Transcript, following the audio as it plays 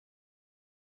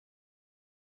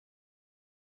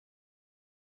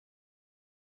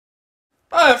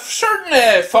I've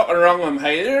certainly fucking wrong them,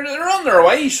 hey. They're on their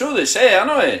way, so they say,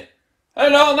 anyway. Hey,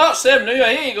 no, that's them now.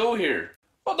 Here you go here.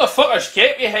 What the fuck has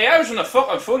kept you, hey? I was on the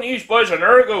fucking phone to you boys an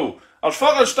hour ago. I was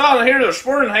fucking standing here this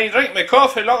morning, hey, drinking my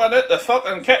coffee, looking at the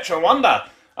fucking kitchen window.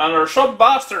 And there's some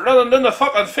bastard running down the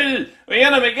fucking field. We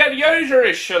enemy get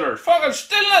usury shiller. Fucking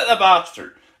still at the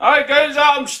bastard. I goes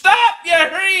at him, stop, you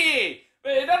hurry!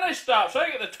 But he didn't stop, so I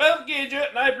get the 12 gauge out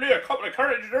and I blew a couple of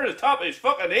cartridges over the top of his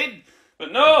fucking head.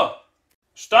 But no.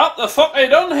 Stop the fuck he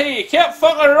done, hey. He kept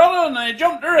fucking running and he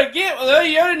jumped through a gate with a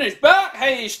eye out in his back,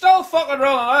 hey. He's still fucking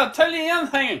running. I'll tell you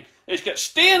anything. He's got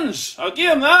stains. I'll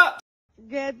give him that.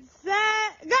 Get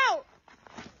set, go!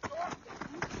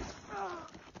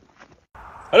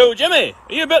 Hello, Jimmy.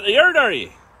 Are you a bit of the yard, are you?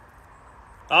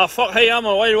 Ah, fuck, hey, I'm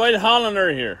a wild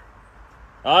Hollander here.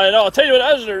 I'll tell you what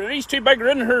it is, there are these two big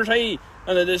riddenhers, hey,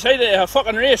 and they decided to have a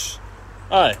fucking race.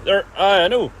 I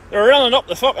know. They're running up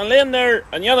the fucking lane there,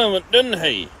 and yelling went down,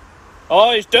 hey.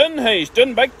 Oh, he's down, hey, he's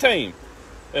down big time.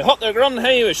 They hit the ground,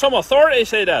 hey, with some authority,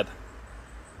 say that.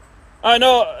 I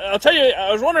know, I'll tell you,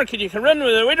 I was wondering, could you come in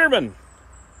with a Widerman?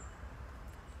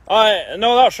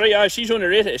 No, that's right, she's only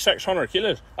rated at 600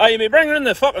 kilos. You may bring her in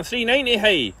the fucking 390,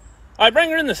 hey. I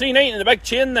bring her in the 390 in the big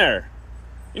chain there.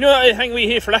 You know that thing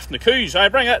we have for lifting the coos? I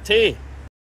bring that to you.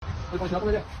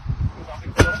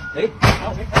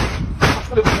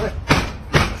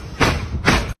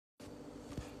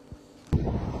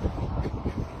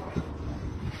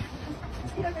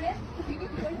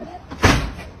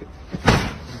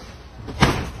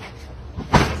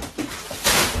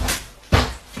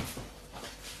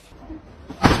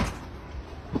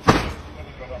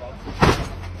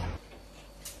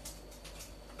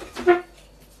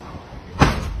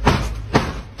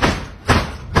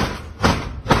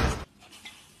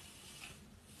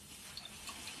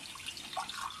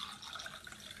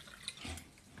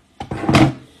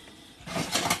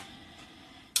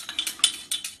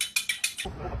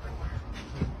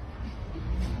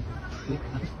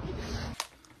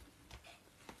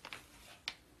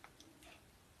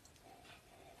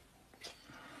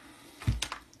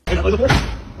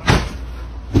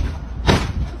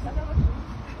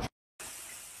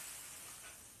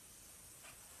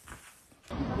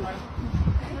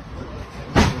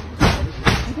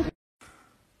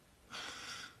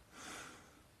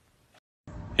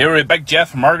 Here with Big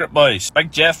Jeff and Margaret, boys.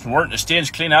 Big Jeff been working the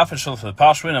stage clean official for the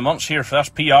past winter months here for this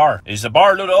PR. He's the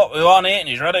bar loaded up with 1-8 and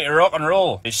he's ready to rock and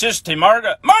roll. He says to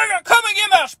Margaret, "Margaret, come and give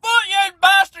me a spot, you old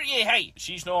bastard, you hey."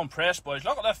 She's no impressed, boys.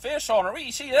 Look at the face on her. Wait,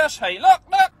 you see this, hey? Look,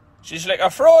 look. She's like a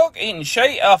frog eating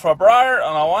shite off a briar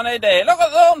on a 1-a day. Look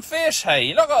at that face,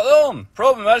 hey. Look at that.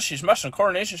 Problem is, she's missing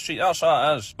Coronation Street, that's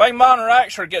what it is. Big man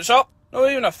reacts her, gets up. No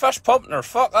even a fist pump in her.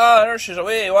 Fuck, there she's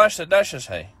away to wash the dishes,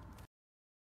 hey.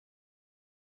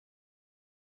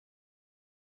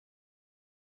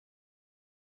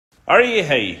 Are you,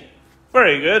 hey?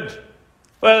 Very good.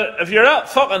 Well, if you're that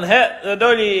fucking hit, the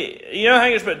dolly, you know, I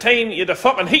think it's about time you had the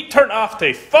fucking heat turned off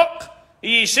to fuck.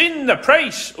 You seen the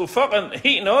price of fucking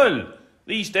heating oil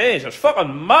these days? It's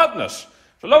fucking madness.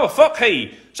 For love of fuck,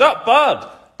 hey, it's that bad.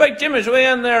 Big Jimmy's way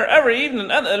in there every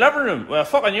evening into the living room with a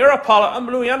fucking Europallet in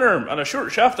below the underarm and a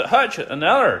short shafted hatchet in the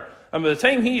other. And by the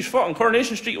time he's fucking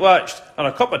Coronation Street watched and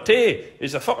a cup of tea,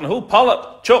 is the fucking whole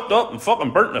pallet chopped up and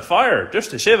fucking burnt in the fire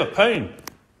just to save £1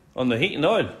 on the heating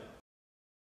oil.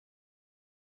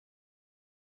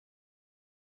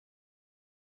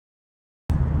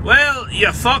 Well,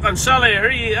 you fucking silly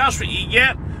hurry, that's what you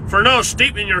get for no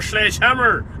steeping your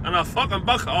sledgehammer in a fucking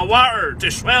bucket of water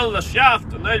to swell the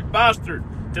shaft and that bastard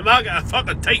to make it a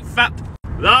fucking tight fit.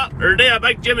 That, or do a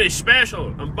Big Jimmy special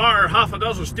and batter half a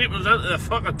dozen steepings into the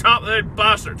fucking top of that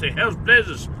bastard to hell's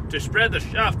blazes to spread the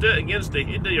shaft out against the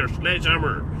head of your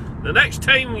sledgehammer. The next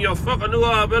time you'll fucking know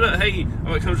all about it, hey,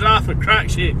 when it comes off and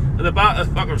cracks you in the back of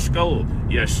the fucking skull,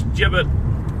 you gibbet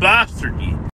bastard,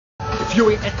 you. If you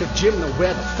ain't at the gym, then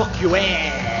where the fuck you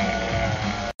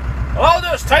at? I'll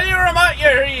just tell you where I'm at,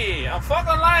 you hear. I'm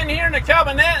fucking lying here in the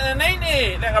cabinet in the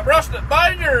 90 like a brusted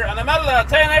badger in the middle of a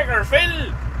 10-acre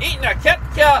field, eating a Kit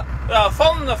Kat while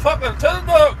filling the fucking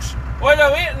toolbox, while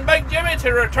I'm waiting Big Jimmy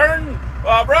to return with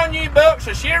a brand new box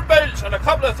of shear belts and a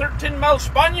couple of 13mm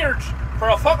Spaniards for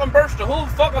a fucking burst the whole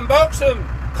fucking box of them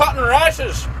cutting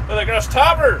rashes with a grass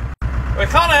tabber. We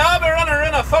can't all be running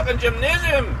around a fucking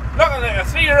gymnasium looking like a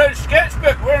 3-year-old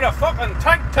sketchbook wearing a fucking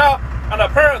tank top and a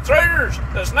pair of trousers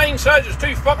that's 9 sizes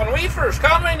too fucking wafers,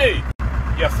 can we now?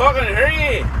 You fucking hear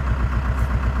ye?